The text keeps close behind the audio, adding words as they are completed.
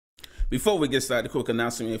Before we get started, quick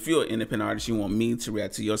announcement. If you're an independent artist, you want me to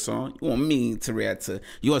react to your song,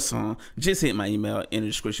 just hit my email in the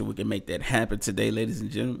description. We can make that happen today, ladies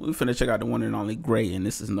and gentlemen. We're finna check out the one and only Gray, and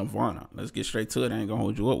this is Nirvana. Let's get straight to it. I ain't gonna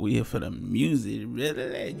hold you up. We here for the music.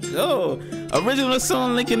 Ready? Let's go. Original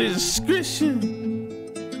song link in the description.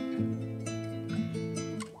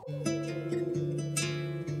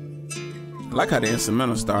 I like how the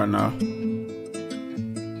instrumental starting off.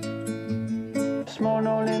 Smoke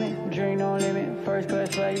no limit, drink no limit. First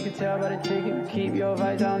class flight, you can tell by the ticket. Keep your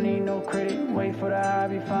vibes, I don't need no credit. Wait for the high, I'll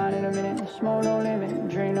be fine in a minute. Smoke no limit,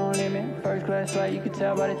 drink no limit. First class flight, you can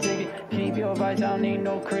tell by the ticket. Keep your vibes, I don't need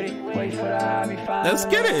no credit. Wait for the high, I'll be fine. Let's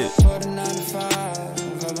get it. For the 9 to 5,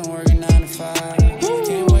 I've been working 9 to 5.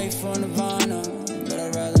 Can't wait for Nirvana, but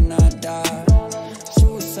I'd rather not die.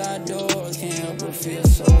 Suicide doors, can't help but feel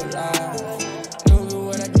so alive. Look at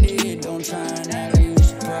what I did, don't try and act like you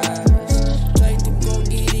surprised.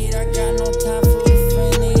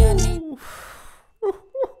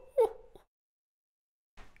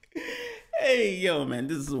 Hey, yo, man,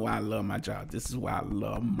 this is why I love my job. This is why I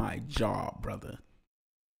love my job, brother.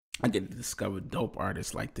 I get to discover dope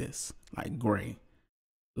artists like this, like Gray.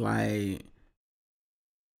 Like,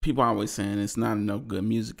 people always saying it's not enough good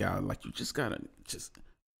music out. Like, you just gotta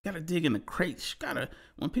dig in the crates. You gotta,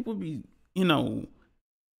 when people be,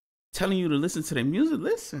 telling you to listen to their music,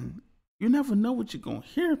 listen. You never know what you're gonna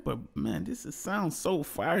hear, but man, this sounds so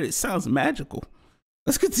fire. It sounds magical.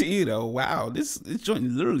 Let's continue though. Wow, this joint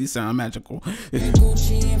literally sounds magical.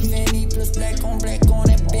 Gucci and Fendi plus black on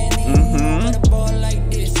that Benny. Ball like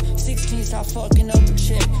this. 16 stop fucking up a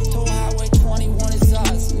check. Told Highway 21 is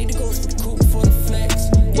ours. Need to go to the coupe for the flex.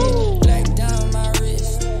 Yeah, black down my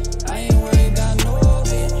wrist. I ain't worried about no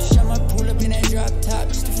bitch. I might pull up in that drop top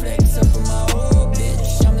just to flex up on my old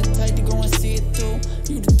bitch. I'm the type to go and see it through.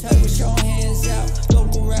 You the type with your hands out.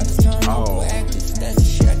 Local rappers turn local actors. That's the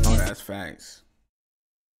shit I can't. Oh, that's facts.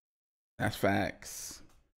 That's facts.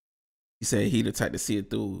 He said he the type to see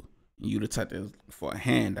it through. And you the type to for a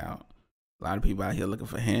handout. A lot of people out here looking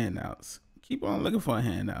for handouts. Keep on looking for a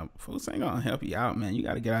handout. Folks ain't gonna help you out, man. You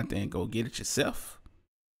gotta get out there and go get it yourself.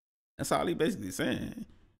 That's all he basically saying.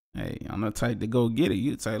 Hey, I'm the type to go get it.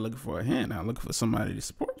 You the type looking for a handout, looking for somebody to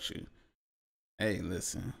support you. Hey,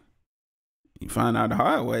 listen. You find out the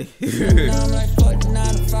hard way. I'm like fuck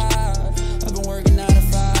 9 to 5. I've been working 9 to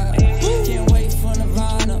 5. Can't wait for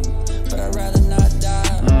Nirvana, but I'd rather not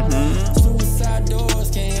die. Suicide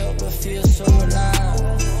doors, can't help but feel so alive.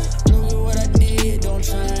 Look at what I did, don't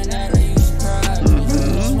try and act like you surprised.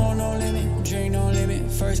 Smoke no limit, drink no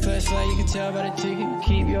limit. First class flight, you can tell by the ticket.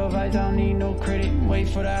 Keep your vibes, I don't need no credit. Wait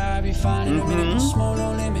for the high, I'll be fine in a minute. Smoke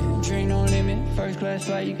no limit, drink no limit. First class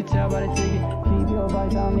flight, you can tell by the ticket. Keep your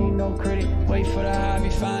vibes, I don't need no credit. Wait for the high, I'll be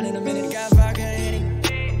fine in a minute. Got vodka and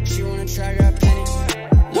Henny, she wanna try, got plenty.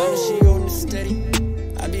 Long as she holding it steady.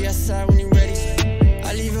 I be outside when you ready.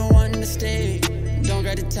 I leave her wanting to stay. Don't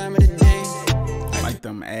got the time of the day. I like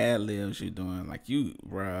them ad libs you're doing. Like you,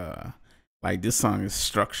 bruh. Like this song is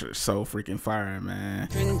structured so freaking fire, man.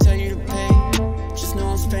 Couldn't tell you to pay. Just know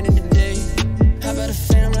I'm spending the day. How about a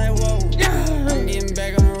fan? I'm like, whoa. I'm getting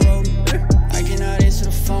back on the road. I cannot answer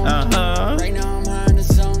the phone. Right now I'm high in the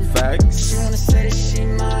zone. Facts. She wanna say that she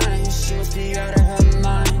mine. She must be out of her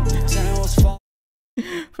mind. Telling what's falling.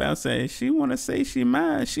 Fam saying she wanna say she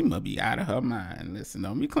mine, she must be out of her mind. Listen,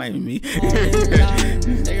 don't be claiming me.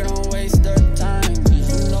 They don't waste their time. You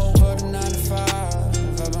know for the 9 to 5.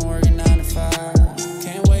 I've been working 9 to 5.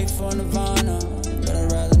 Can't wait for Nirvana, but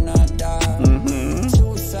I'd rather not die.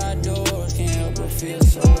 Suicide doors, can't help but feel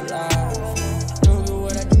so alive. Look at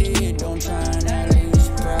what I did, don't try and act like you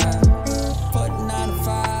surprised. For the 9 to 5,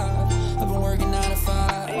 I've been working 9 to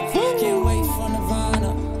 5. Can't wait for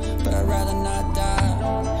Nirvana, but I'd rather not die.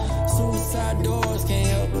 Suicide doors, can't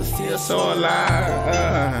help but feel so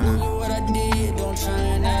alive. Look at what I did, don't try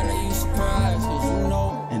and act like you surprised, 'cause you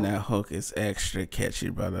know. And that hook is extra catchy,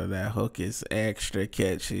 brother. That hook is extra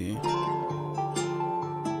catchy.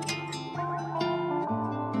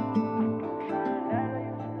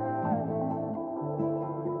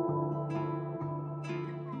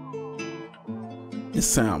 It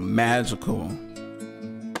sounds magical.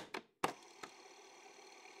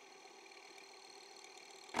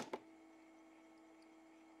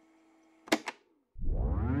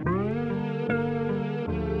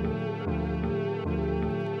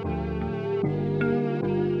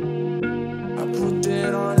 Put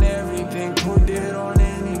that on everything, put that on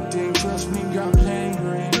anything. Trust me, got plenty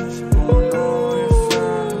rings.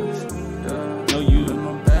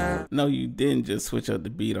 No, you didn't just switch up the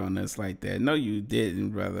beat on us like that. No, you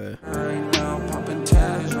didn't, brother. Right now, popping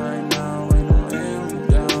tags right now, ain't no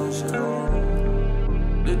down, shit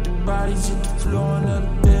flowing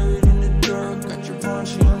and buried in the dirt. Got your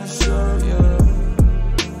punchy on the shirt, yeah.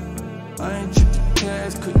 I ain't checked the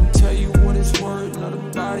cash, couldn't tell you what it's worth. Not a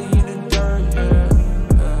body in the dirt, yeah.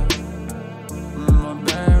 My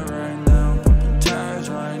bad right now, pumping tires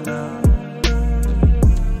right now.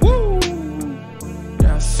 Woo!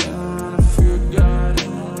 Yeah, I sit around and fear God,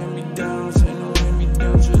 ain't no let me down, ain't no let me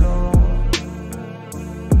down at all.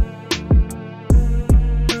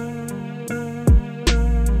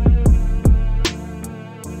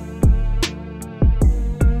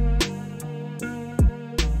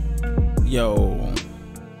 Yo,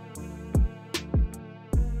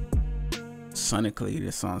 sonically,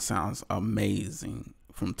 this song sounds amazing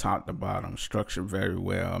from top to bottom. Structured very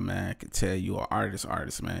well, man. I could tell you an artist,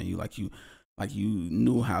 man. You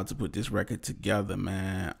knew how to put this record together,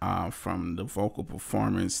 man. From the vocal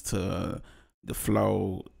performance to the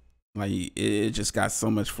flow, like it just got so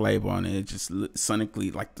much flavor on it. It just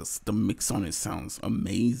sonically, like the mix on it sounds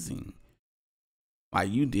amazing. Like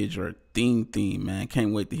you did your theme, man.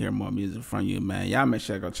 Can't wait to hear more music from you, man. Y'all make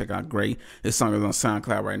sure to go check out Gray. This song is on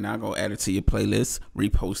SoundCloud right now. Go add it to your playlist.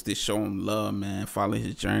 Repost it. Show him love, man. Follow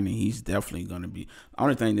his journey. He's definitely gonna be.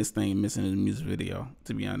 Only thing this thing missing is a music video,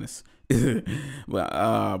 to be honest. But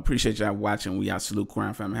appreciate y'all watching. We out. Salute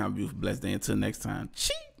Crime Family. Have a beautiful, blessed day. Until next time.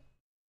 Cheers.